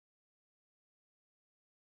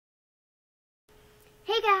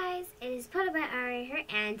Hey guys, it is Polarbear Aria here,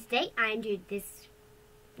 and today I'm doing this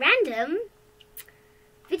random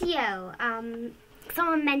video.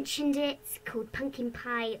 Someone mentioned it, it's called Pumpkin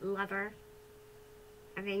Pie Lover,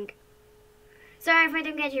 I think. Sorry if I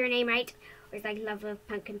don't get your name right, or it's like Lover of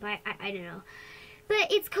Pumpkin Pie, I don't know.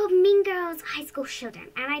 But it's called Mean Girls High School Showdown,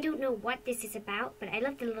 and I don't know what this is about, but I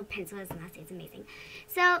love the little pencils and that's it's amazing.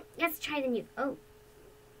 So, let's try the new,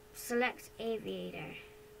 select Aviator.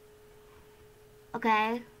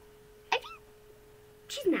 Okay. I think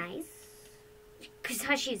she's nice. Because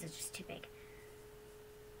her shoes are just too big.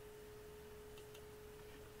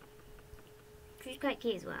 She's quite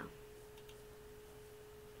cute as well.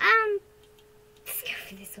 Let's go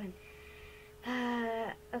for this one.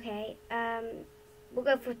 Okay. We'll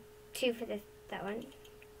go for 2 for that one.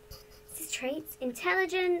 This is traits.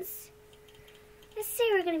 Intelligence. Let's say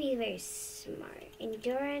we're going to be very smart.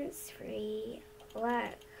 Endurance, 3.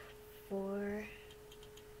 Luck, 4.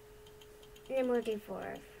 And then we'll do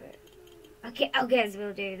 4 for... Okay, I guess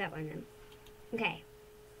we'll do that one then. Okay.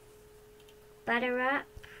 Butter up.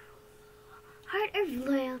 Heart of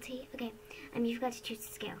loyalty. Okay, you've got to choose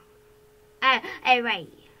the skill. Right.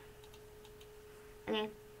 Okay,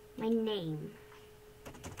 my name.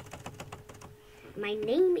 My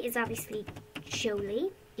name is obviously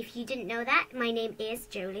Jolie. If you didn't know that, my name is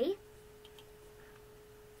Jolie.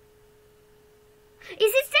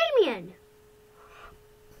 Is it Damien?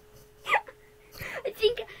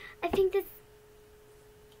 I think this.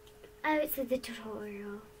 Oh, it's the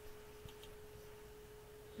tutorial.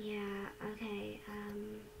 Yeah. Okay.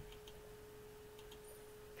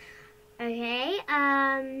 Okay.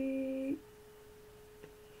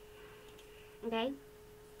 Okay.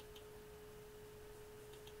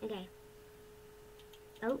 Okay.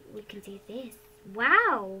 Oh, we can do this.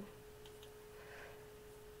 Wow.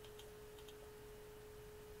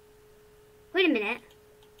 Wait a minute.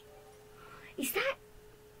 Is that?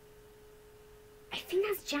 I think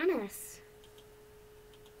that's Janice.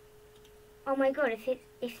 Oh my god,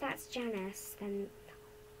 if that's Janice, then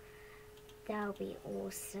that'll be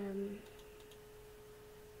awesome.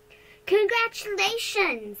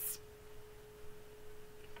 Congratulations!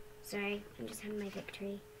 Sorry, I'm just having my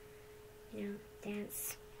victory. You know,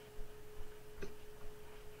 dance.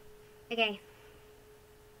 Okay.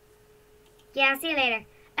 Yeah, I'll see you later.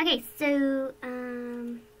 Okay, so,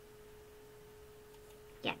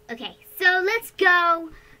 yeah, okay. So let's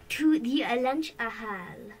go to the lunch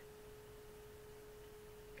hall.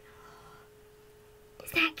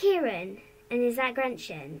 Is that Kieran? And is that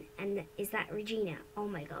Gretchen? And is that Regina? Oh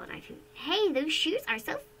my god, I think... Hey, those shoes are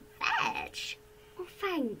so fetch. Oh,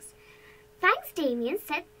 thanks. Thanks, Damien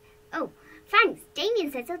said... Oh, thanks.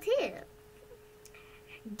 Damien said so too.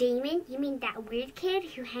 Damon, you mean that weird kid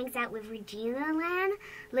who hangs out with Regina Lan?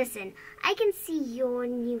 Listen, I can see you're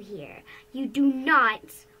new here. You do not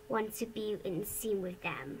want to be in the scene with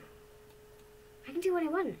them. I can do what I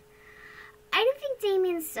want. I don't think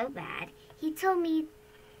Damien's so bad. He told me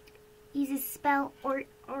use a spell or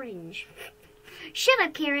orange. Shut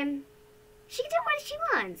up, Karen. She can do what she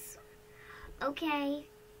wants. Okay.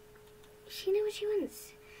 She knows what she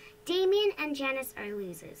wants. Damien and Janice are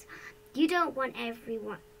losers. You don't want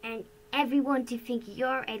everyone to think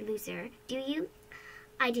you're a loser, do you?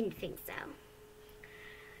 I didn't think so.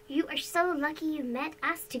 You are so lucky you met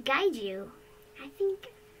us to guide you. I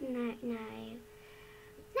think no.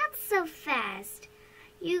 Not so fast.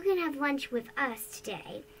 You can have lunch with us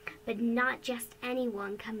today, but not just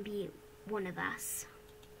anyone can be one of us.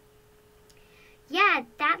 Yeah,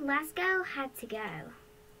 that last girl had to go.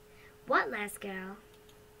 What last girl?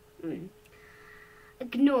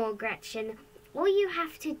 Ignore Gretchen. All you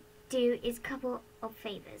have to do is a couple of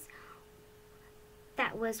favors.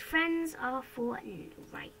 That was friends are for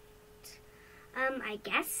right. I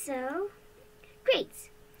guess so. Great.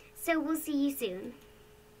 So we'll see you soon.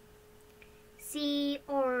 See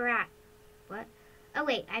or what? Oh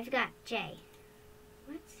wait, I forgot Jay.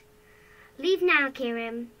 What? Leave now,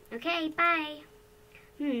 Kieran. Okay, bye.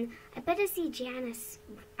 I better see Janice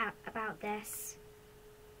out about this.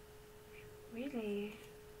 Really?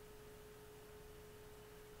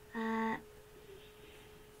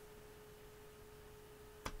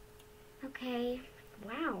 Okay.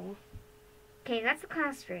 Wow. Okay, that's a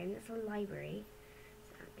classroom. That's a library.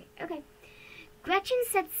 Okay. Gretchen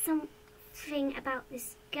said something about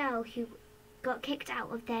this girl who got kicked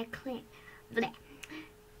out of their clique.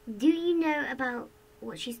 Do you know about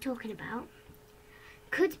what she's talking about?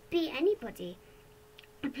 Could be anybody.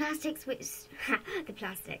 The plastics which... the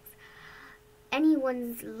plastics.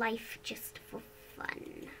 Anyone's life just for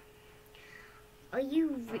fun. Are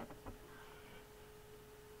you...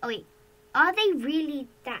 Oh, wait. Are they really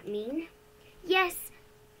that mean? Yes,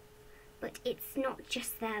 but it's not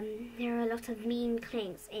just them. There are a lot of mean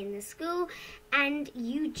clinks in the school, and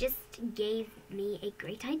you just gave me a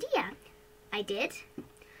great idea. I did?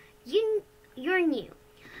 You're new.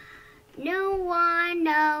 No one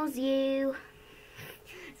knows you.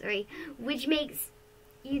 Sorry, which makes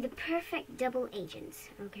you the perfect double agent,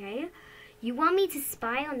 okay? You want me to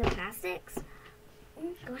spy on the plastics?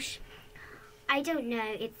 Oh, gosh. I don't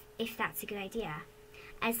know if that's a good idea.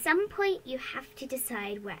 At some point, you have to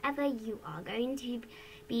decide whether you are going to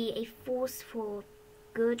be a force for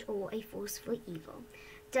good or a force for evil.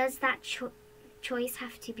 Does that choice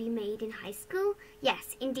have to be made in high school?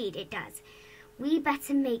 Yes, indeed it does. We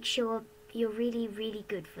better make sure you're really, really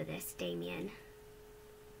good for this, Damien.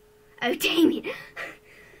 Oh, Damien!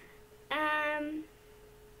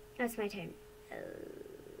 That's my turn.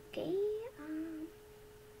 Okay,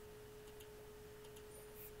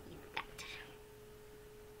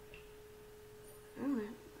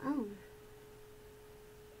 that. Oh.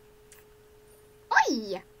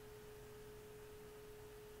 Oi!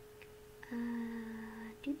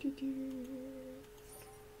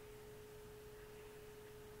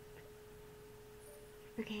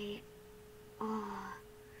 Okay. Oh.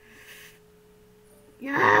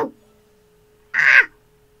 No! Ah!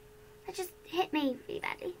 That just hit me really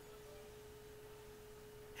badly.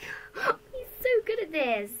 He's so good at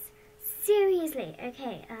this. Seriously.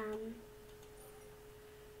 Okay,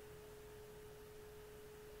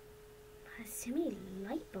 there's so many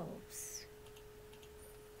light bulbs.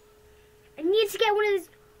 I need to get one of those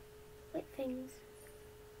whip things.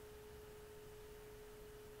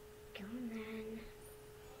 Go on then.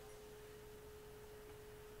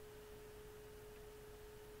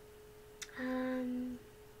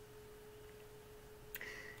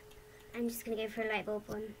 I'm just gonna go for a light bulb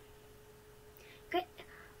one. Great.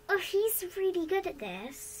 Oh, he's really good at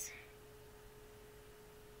this.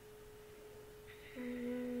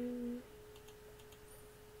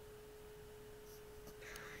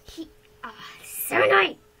 So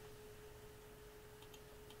annoying.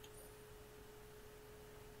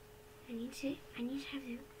 I need to have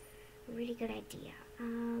a really good idea.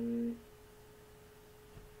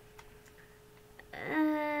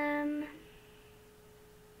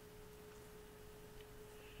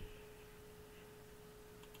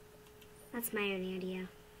 That's my only idea.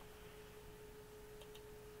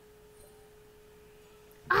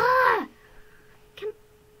 Ah! Come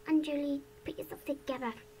on, Julie, put yourself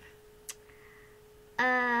together.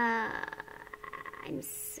 I'm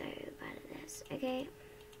so bad at this. Okay.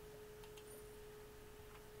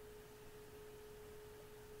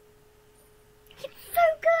 You're so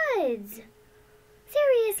good!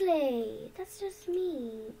 Seriously! That's just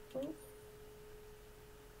me. Oh.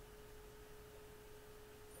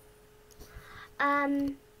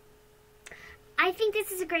 I think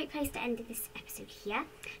this is a great place to end this episode here.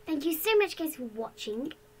 Thank you so much, guys, for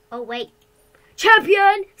watching. Oh, wait.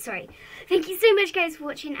 Champion! Sorry. Thank you so much, guys, for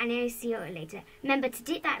watching, and I'll see you all later. Remember to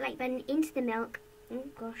dip that like button into the milk. Oh,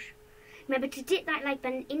 gosh. Remember to dip that like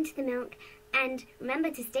button into the milk, and remember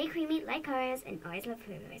to stay creamy like Oreos and always love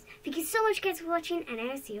Oreos. Thank you so much, guys, for watching, and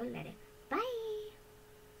I'll see you all later.